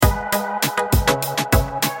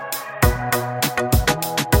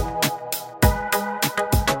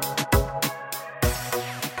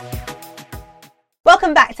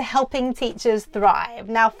helping teachers thrive.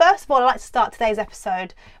 Now, first of all, I'd like to start today's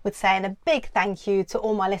episode with saying a big thank you to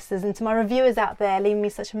all my listeners and to my reviewers out there leaving me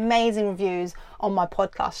such amazing reviews on my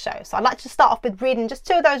podcast show. So I'd like to start off with reading just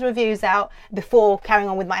 2 of those reviews out before carrying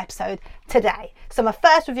on with my episode today. So my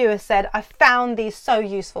first reviewer said, I found these so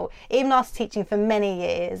useful. Even after teaching for many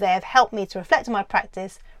years, they have helped me to reflect on my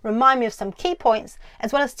practice, remind me of some key points,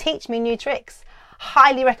 as well as teach me new tricks.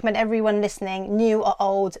 Highly recommend everyone listening, new or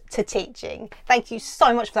old, to teaching. Thank you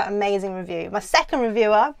so much for that amazing review. My second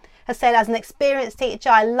reviewer has said, as an experienced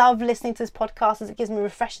teacher, I love listening to this podcast as it gives me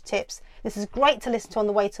refresher tips. This is great to listen to on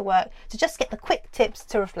the way to work, to just get the quick tips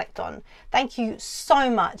to reflect on. Thank you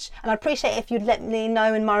so much. And I'd appreciate if you'd let me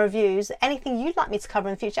know in my reviews anything you'd like me to cover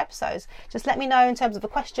in future episodes. Just let me know in terms of a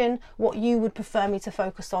question, what you would prefer me to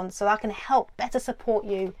focus on so I can help better support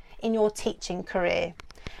you in your teaching career.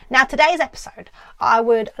 Now, today's episode, I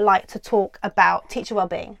would like to talk about teacher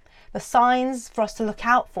wellbeing, the signs for us to look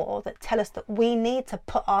out for that tell us that we need to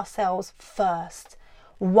put ourselves first,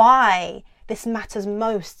 why this matters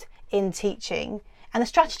most in teaching, and the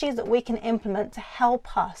strategies that we can implement to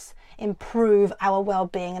help us improve our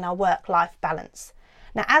wellbeing and our work-life balance.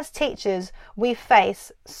 Now, as teachers, we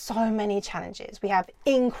face so many challenges. We have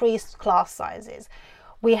increased class sizes.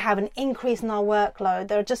 We have an increase in our workload.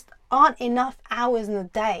 There just aren't enough hours in the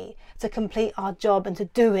day to complete our job and to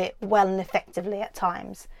do it well and effectively at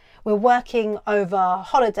times. We're working over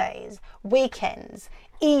holidays, weekends,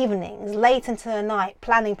 evenings, late into the night,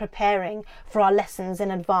 planning, preparing for our lessons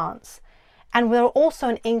in advance. And there's also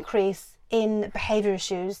an increase in behaviour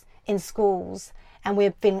issues in schools. And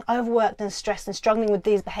we've been overworked and stressed and struggling with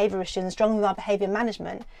these behaviour issues and struggling with our behaviour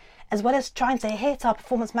management, as well as trying to hit our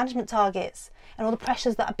performance management targets and all the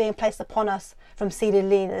pressures that are being placed upon us from senior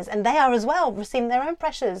leaders. And they are as well receiving their own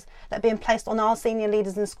pressures that are being placed on our senior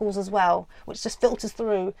leaders in schools as well, which just filters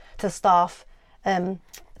through to staff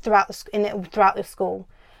throughout the school.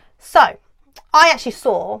 So I actually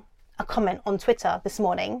saw a comment on Twitter this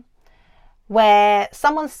morning where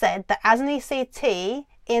someone said that as an ECT,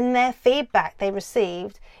 in their feedback they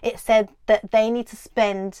received, it said that they need to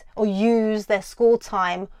spend or use their school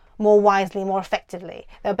time more wisely, more effectively.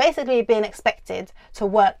 They're basically being expected to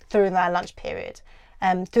work through their lunch period,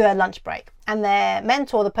 through their lunch break. And their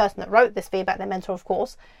mentor, the person that wrote this feedback, their mentor of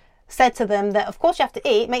course, said to them that of course you have to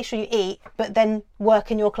eat, make sure you eat, but then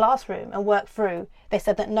work in your classroom and work through. They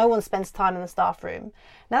said that no one spends time in the staff room.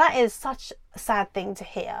 Now that is such a sad thing to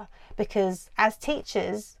hear, because as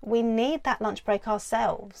teachers, we need that lunch break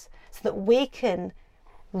ourselves so that we can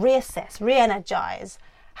reassess, re-energize,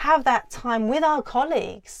 have that time with our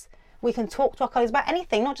colleagues. We can talk to our colleagues about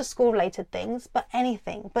anything, not just school-related things, but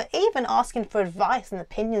anything. But even asking for advice and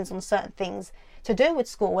opinions on certain things to do with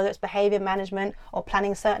school, whether it's behaviour management or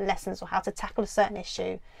planning certain lessons or how to tackle a certain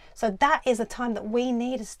issue. So that is a time that we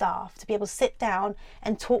need as staff to be able to sit down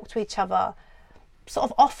and talk to each other, sort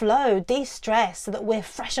of offload, de-stress, so that we're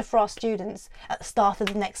fresher for our students at the start of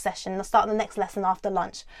the next session, the start of the next lesson after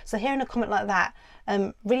lunch. So hearing a comment like that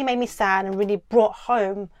really made me sad and really brought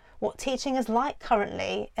home what teaching is like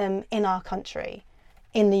currently in our country,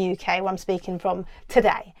 in the UK, where I'm speaking from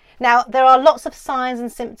today. Now, there are lots of signs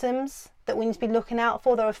and symptoms that we need to be looking out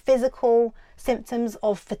for. There are physical symptoms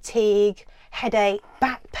of fatigue, headache,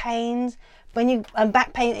 back pains.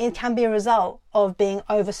 Back pain, it can be a result of being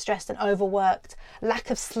overstressed and overworked,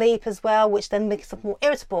 lack of sleep as well, which then makes us more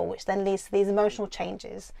irritable, which then leads to these emotional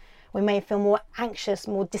changes. We may feel more anxious,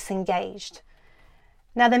 more disengaged.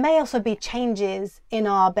 Now, there may also be changes in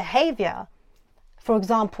our behaviour. For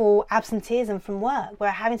example, absenteeism from work. We're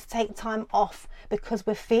having to take time off because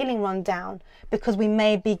we're feeling run down, because we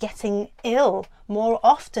may be getting ill more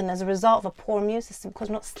often as a result of a poor immune system, because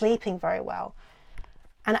we're not sleeping very well.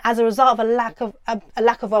 And as a result of a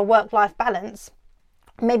lack of our work-life balance,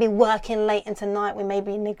 maybe working late into night, we may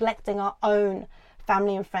be neglecting our own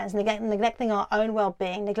family and friends, neglecting our own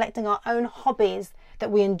well-being, neglecting our own hobbies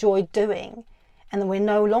that we enjoy doing, and then we're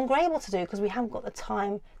no longer able to do because we haven't got the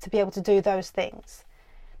time to be able to do those things.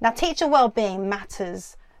 Now, teacher well-being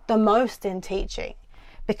matters the most in teaching,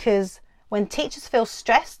 because when teachers feel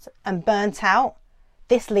stressed and burnt out,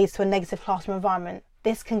 this leads to a negative classroom environment.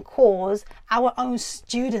 This can cause our own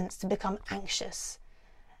students to become anxious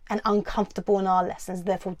and uncomfortable in our lessons,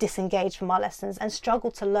 therefore disengaged from our lessons and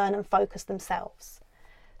struggle to learn and focus themselves.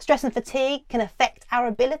 Stress and fatigue can affect our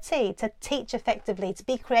ability to teach effectively, to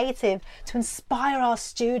be creative, to inspire our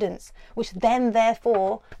students, which then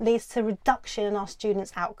therefore leads to reduction in our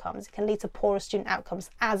students' outcomes. It can lead to poorer student outcomes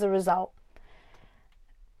as a result.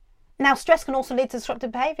 Now, stress can also lead to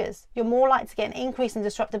disruptive behaviours. You're more likely to get an increase in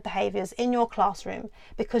disruptive behaviours in your classroom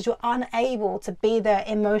because you're unable to be there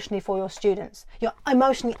emotionally for your students. You're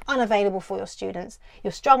emotionally unavailable for your students.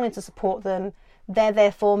 You're struggling to support them. They're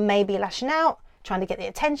therefore maybe lashing out, trying to get the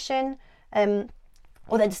attention,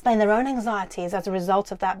 or they're displaying their own anxieties as a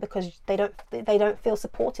result of that because they don't feel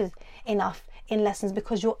supported enough in lessons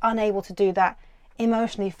because you're unable to do that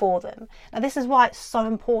emotionally for them. Now, this is why it's so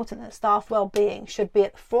important that staff well-being should be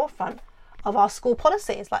at the forefront of our school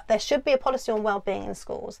policies. Like, there should be a policy on well-being in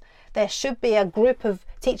schools. There should be a group of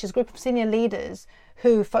teachers, group of senior leaders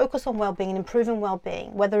who focus on well-being and improving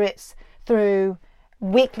well-being, whether it's through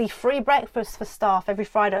weekly free breakfast for staff every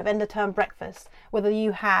Friday of end of term breakfast, whether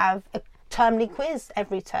you have a termly quiz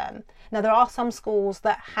every term. Now, there are some schools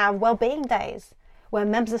that have well-being days where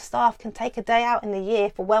members of staff can take a day out in the year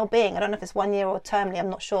for well-being. I don't know if it's 1 year or termly, I'm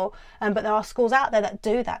not sure, but there are schools out there that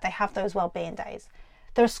do that. They have those well-being days.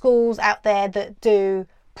 There are schools out there that do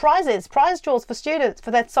prize draws for students, for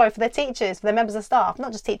their teachers, for their members of staff,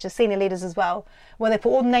 not just teachers, senior leaders as well, where they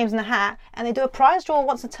put all the names in a hat and they do a prize draw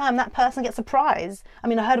once a term. That person gets a prize. I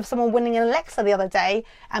mean, I heard of someone winning an Alexa the other day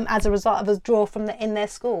as a result of a draw in their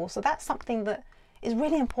school. So that's something that is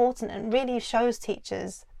really important and really shows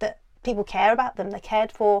teachers that people care about them, they're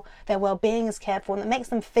cared for, their well-being is cared for, and it makes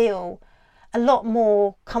them feel a lot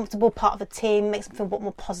more comfortable part of a team, makes them feel a lot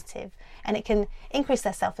more positive, and it can increase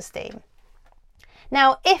their self-esteem.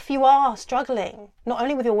 Now, if you are struggling, not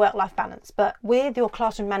only with your work-life balance, but with your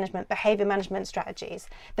classroom management, behaviour management strategies,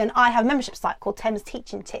 then I have a membership site called Thames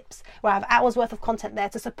Teaching Tips, where I have hours worth of content there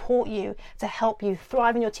to support you, to help you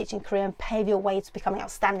thrive in your teaching career and pave your way to becoming an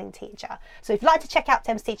outstanding teacher. So if you'd like to check out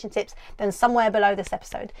Thames Teaching Tips, then somewhere below this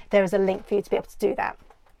episode, there is a link for you to be able to do that.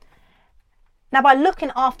 Now, by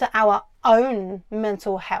looking after our own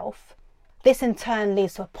mental health, this in turn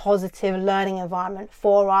leads to a positive learning environment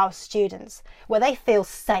for our students where they feel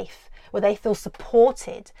safe, where they feel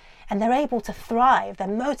supported, and they're able to thrive, they're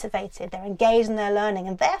motivated, they're engaged in their learning,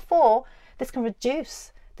 and therefore this can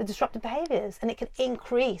reduce the disruptive behaviours and it can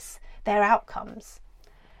increase their outcomes.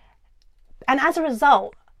 And as a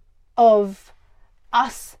result of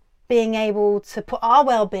us being able to put our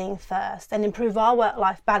well-being first and improve our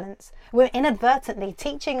work-life balance, we're inadvertently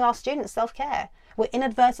teaching our students self-care. We're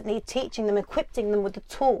inadvertently teaching them, equipping them with the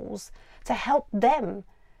tools to help them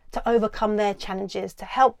to overcome their challenges, to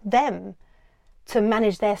help them to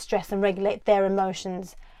manage their stress and regulate their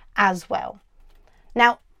emotions as well.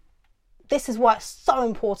 Now, this is why it's so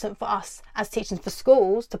important for us as teachers, for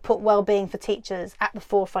schools, to put well-being for teachers at the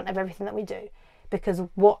forefront of everything that we do. Because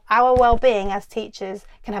what our well-being as teachers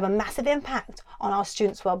can have a massive impact on our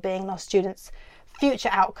students' well-being and our students' future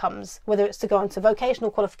outcomes, whether it's to go into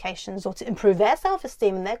vocational qualifications or to improve their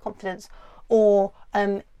self-esteem and their confidence, or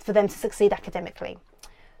for them to succeed academically.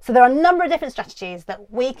 So there are a number of different strategies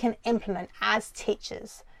that we can implement as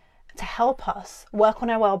teachers to help us work on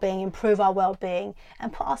our well-being, improve our well-being,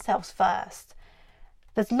 and put ourselves first.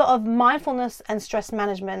 There's a lot of mindfulness and stress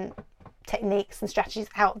management techniques and strategies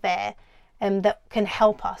out there that can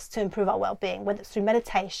help us to improve our well-being, whether it's through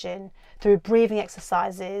meditation, through breathing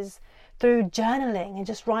exercises, through journaling and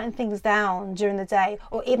just writing things down during the day,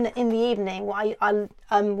 or even in the evening.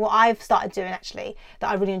 What I've started doing actually that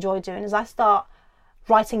I really enjoy doing is I start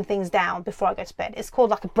writing things down before I go to bed. It's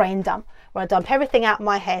called like a brain dump, where I dump everything out of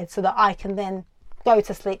my head so that I can then go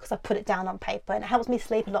to sleep because I put it down on paper, and it helps me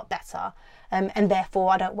sleep a lot better, and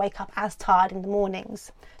therefore I don't wake up as tired in the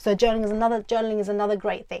mornings. So journaling is another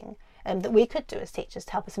great thing that we could do as teachers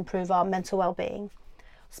to help us improve our mental well-being.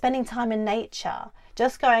 Spending time in nature,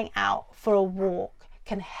 just going out for a walk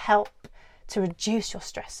can help to reduce your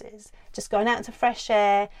stresses. Just going out into fresh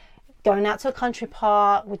air, going out to a country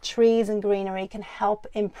park with trees and greenery can help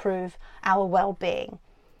improve our well-being.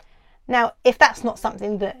 Now, if that's not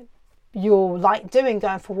something that you'll like doing,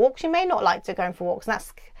 going for walks, you may not like to go for walks. And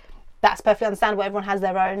that's perfectly understandable. Everyone has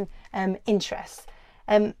their own interests.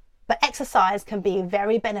 But exercise can be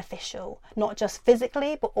very beneficial, not just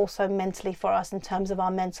physically, but also mentally for us in terms of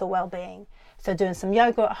our mental well-being. So doing some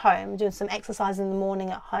yoga at home, doing some exercise in the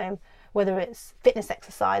morning at home, whether it's fitness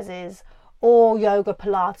exercises or yoga,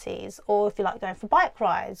 Pilates, or if you like going for bike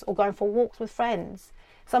rides or going for walks with friends.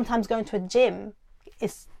 Sometimes going to a gym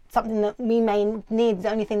is something that we may need.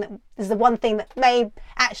 The one thing that may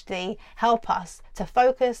actually help us to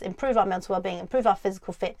focus, improve our mental well-being, improve our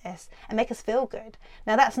physical fitness, and make us feel good.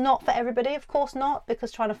 Now, that's not for everybody, of course not,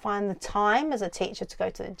 because trying to find the time as a teacher to go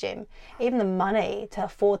to the gym, even the money to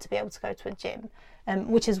afford to be able to go to a gym,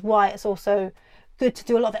 which is why it's also good to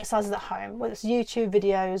do a lot of exercises at home, whether it's YouTube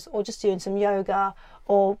videos or just doing some yoga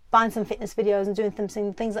or buying some fitness videos and doing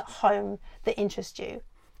some things at home that interest you.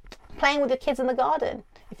 Playing with your kids in the garden.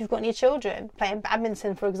 If you've got any children, playing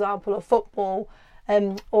badminton, for example, or football,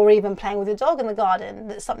 or even playing with your dog in the garden.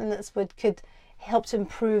 That's something that could help to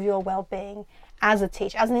improve your well-being as a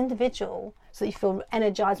teacher, as an individual, so that you feel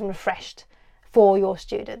energized and refreshed for your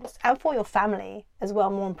students and for your family as well,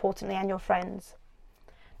 more importantly, and your friends.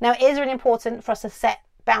 Now, it is really important for us to set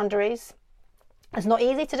boundaries. It's not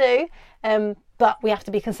easy to do, but we have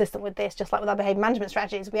to be consistent with this, just like with our behaviour management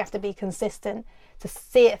strategies. We have to be consistent to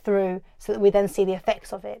see it through so that we then see the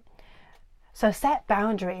effects of it. So set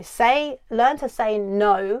boundaries. Learn to say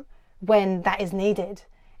no when that is needed.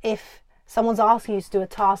 If someone's asking you to do a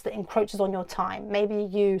task that encroaches on your time, maybe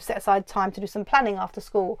you set aside time to do some planning after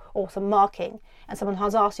school or some marking, and someone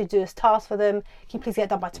has asked you to do this task for them, can you please get it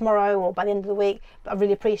done by tomorrow or by the end of the week? But I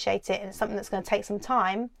really appreciate it, and it's something that's going to take some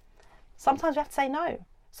time. Sometimes we have to say no.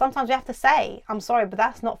 Sometimes we have to say, I'm sorry, but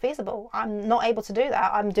that's not feasible. I'm not able to do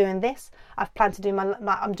that. I'm doing this. I've planned to do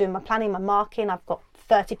I'm doing my planning, my marking. I've got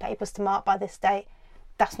 30 papers to mark by this date.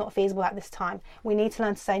 That's not feasible at this time. We need to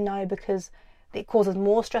learn to say no, because it causes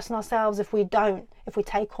more stress on ourselves if we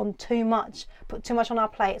take on too much, put too much on our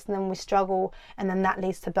plates, and then we struggle, and then that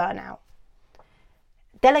leads to burnout.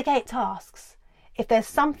 Delegate tasks. If there's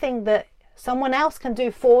something that someone else can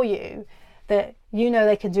do for you, that you know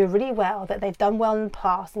they can do really well, that they've done well in the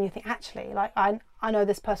past, and you think, actually, like I know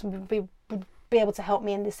this person would be able to help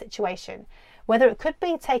me in this situation. Whether it could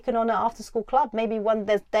be taken on an after school club, maybe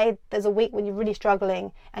there's a week when you're really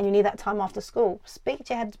struggling and you need that time after school. Speak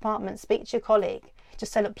to your head of department, speak to your colleague.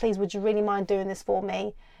 Just say, look, please, would you really mind doing this for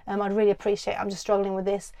me? I'd really appreciate it. I'm just struggling with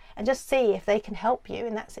this. And just see if they can help you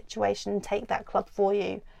in that situation and take that club for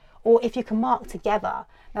you. Or if you can mark together.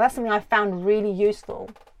 Now, that's something I found really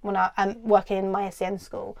useful when I'm working in my SEN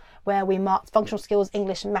school, where we marked functional skills,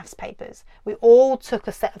 English and maths papers. We all took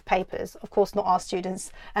a set of papers, of course not our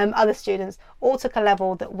students, other students, all took a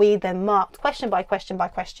level that we then marked question by question by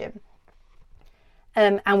question.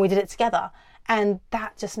 And we did it together. And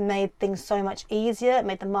that just made things so much easier. It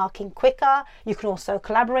made the marking quicker. You can also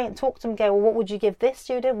collaborate and talk to them and go, well, what would you give this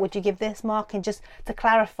student? Would you give this marking? Just to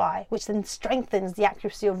clarify, which then strengthens the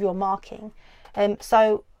accuracy of your marking.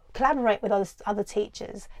 So collaborate with other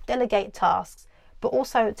teachers, delegate tasks, but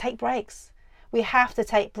also take breaks. We have to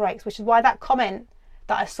take breaks, which is why that comment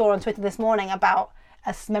that I saw on Twitter this morning about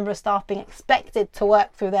a member of staff being expected to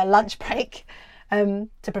work through their lunch break to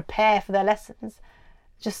prepare for their lessons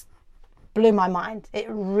just blew my mind. It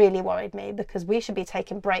really worried me, because we should be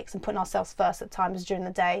taking breaks and putting ourselves first at times during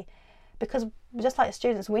the day, because just like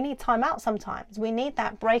students, we need time out sometimes. We need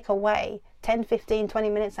that break away, 10, 15, 20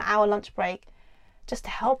 minutes, an hour lunch break, just to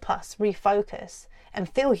help us refocus and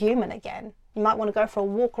feel human again. You might want to go for a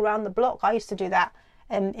walk around the block. I used to do that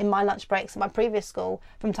in my lunch breaks at my previous school.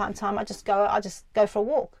 From time to time, I just go for a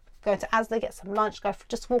walk, go to Asda, get some lunch,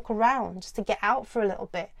 just walk around, just to get out for a little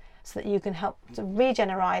bit, so that you can help to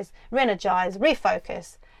re-energize,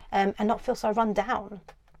 refocus, and not feel so run down.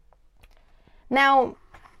 Now,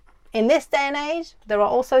 in this day and age, there are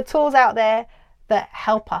also tools out there that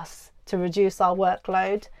help us to reduce our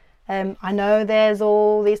workload. I know there's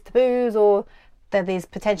all these taboos, or there are these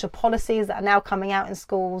potential policies that are now coming out in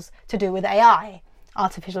schools to do with AI,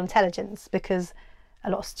 artificial intelligence, because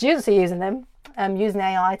a lot of students are using them, using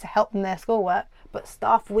AI to help in their schoolwork, but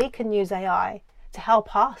staff, we can use AI to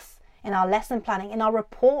help us in our lesson planning, in our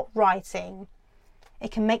report writing.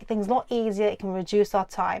 It can make things a lot easier. It can reduce our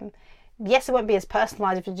time. Yes, it won't be as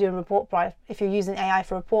personalised if you're doing if you're using AI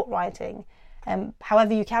for report writing.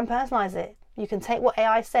 However, you can personalise it. You can take what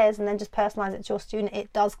AI says and then just personalise it to your student.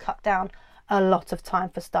 It does cut down a lot of time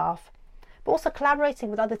for staff. But also collaborating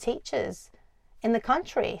with other teachers in the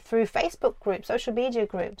country through Facebook groups, social media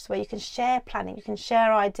groups, where you can share planning, you can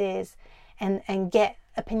share ideas and get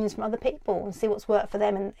opinions from other people and see what's worked for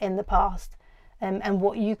them in the past, and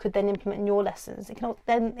what you could then implement in your lessons. It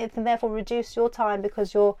can therefore reduce your time,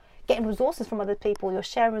 because you're getting resources from other people, you're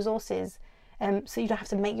sharing resources, so you don't have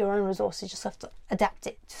to make your own resources, you just have to adapt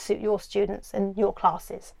it to suit your students and your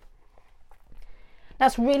classes. Now,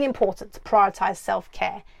 it's really important to prioritise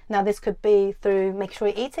self-care. Now, this could be through making sure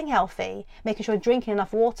you're eating healthy, making sure you're drinking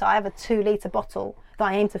enough water. I have a 2-litre bottle that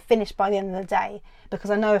I aim to finish by the end of the day, because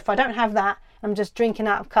I know if I don't have that, I'm just drinking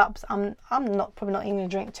out of cups, I'm probably not even going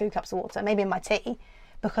to drink 2 cups of water, maybe in my tea,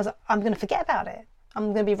 because I'm going to forget about it. I'm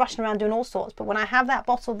going to be rushing around doing all sorts. But when I have that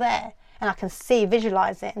bottle there and I can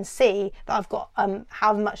visualise it and see that I've got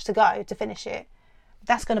how much to go to finish it,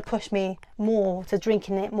 that's going to push me more to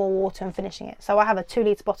drinking it, more water and finishing it. So I have a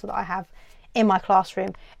 2-litre bottle that I have in my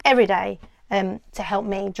classroom every day to help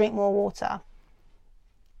me drink more water.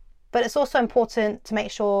 But it's also important to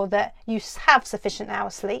make sure that you have sufficient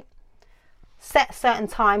hours sleep. Set a certain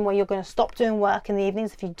time where you're going to stop doing work in the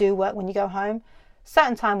evenings if you do work when you go home.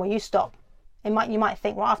 Certain time where you stop. You might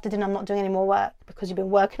think, well, after dinner I'm not doing any more work because you've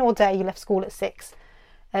been working all day, you left school at 6.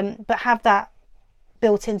 But have that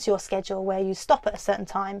built into your schedule where you stop at a certain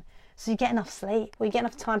time so you get enough sleep, or you get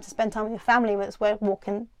enough time to spend time with your family, whether it's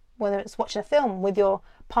walking, whether it's watching a film with your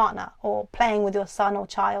partner, or playing with your son or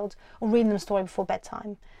child, or reading them a story before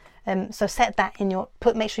bedtime. So set that in your,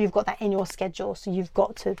 make sure you've got that in your schedule, so you've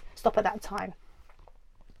got to stop at that time.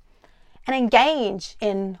 And engage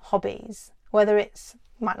in hobbies, whether it's,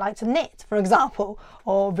 you might like to knit, for example,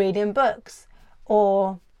 or reading books,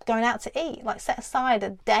 or going out to eat. Like, set aside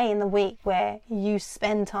a day in the week where you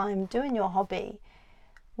spend time doing your hobby,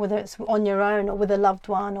 whether it's on your own or with a loved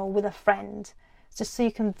one or with a friend, just so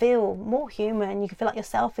you can feel more human, you can feel like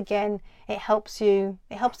yourself again. It helps to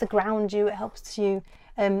ground you, it helps you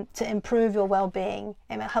to improve your well-being,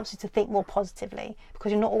 and it helps you to think more positively,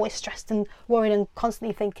 because you're not always stressed and worried and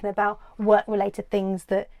constantly thinking about work-related things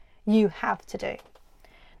that you have to do.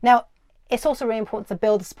 Now, it's also really important to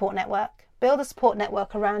build a support network. Build a support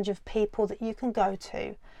network around you of people that you can go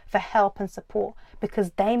to for help and support,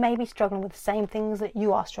 because they may be struggling with the same things that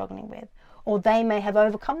you are struggling with, or they may have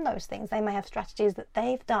overcome those things. They may have strategies that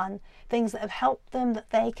they've done, things that have helped them,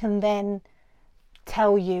 that they can then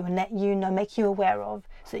tell you and let you know, make you aware of,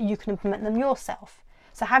 so that you can implement them yourself.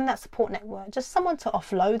 So having that support network, just someone to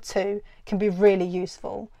offload to, can be really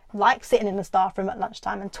useful. Like sitting in the staff room at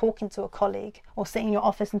lunchtime and talking to a colleague, or sitting in your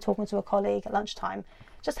office and talking to a colleague at lunchtime,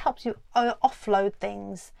 just helps you offload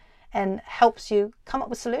things and helps you come up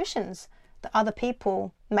with solutions that other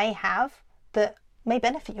people may have that may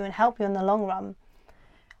benefit you and help you in the long run.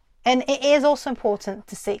 And it is also important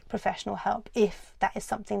to seek professional help if that is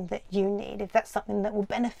something that you need, if that's something that will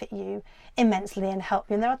benefit you immensely and help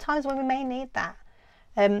you. And there are times when we may need that.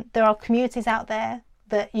 There are communities out there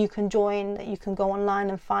that you can join, that you can go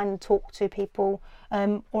online and find and talk to people,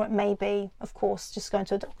 or it may be, of course, just going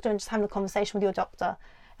to a doctor and just having a conversation with your doctor,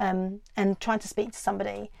 and trying to speak to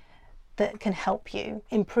somebody that can help you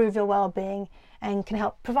improve your well-being and can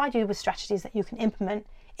help provide you with strategies that you can implement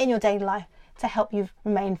in your daily life to help you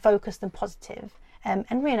remain focused and positive, and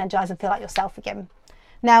re-energize and feel like yourself again.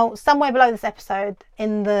 Now, somewhere below this episode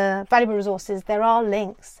in the valuable resources, there are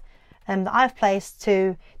links that I've placed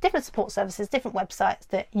to different support services, different websites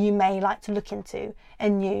that you may like to look into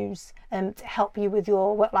and use to help you with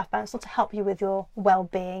your work-life balance, or to help you with your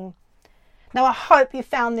well-being. Now, I hope you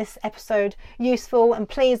found this episode useful, and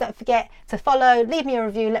please don't forget to follow, leave me a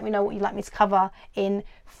review, let me know what you'd like me to cover in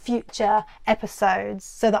future episodes,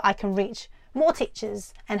 so that I can reach more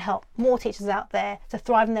teachers and help more teachers out there to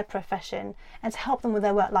thrive in their profession and to help them with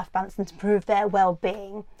their work-life balance and to improve their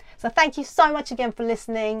well-being. So thank you so much again for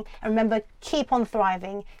listening, and remember, keep on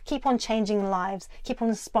thriving, keep on changing lives, keep on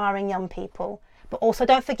inspiring young people, but also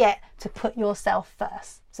don't forget to put yourself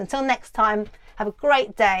first. So until next time, have a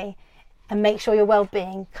great day, and make sure your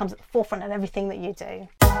well-being comes at the forefront of everything that you do.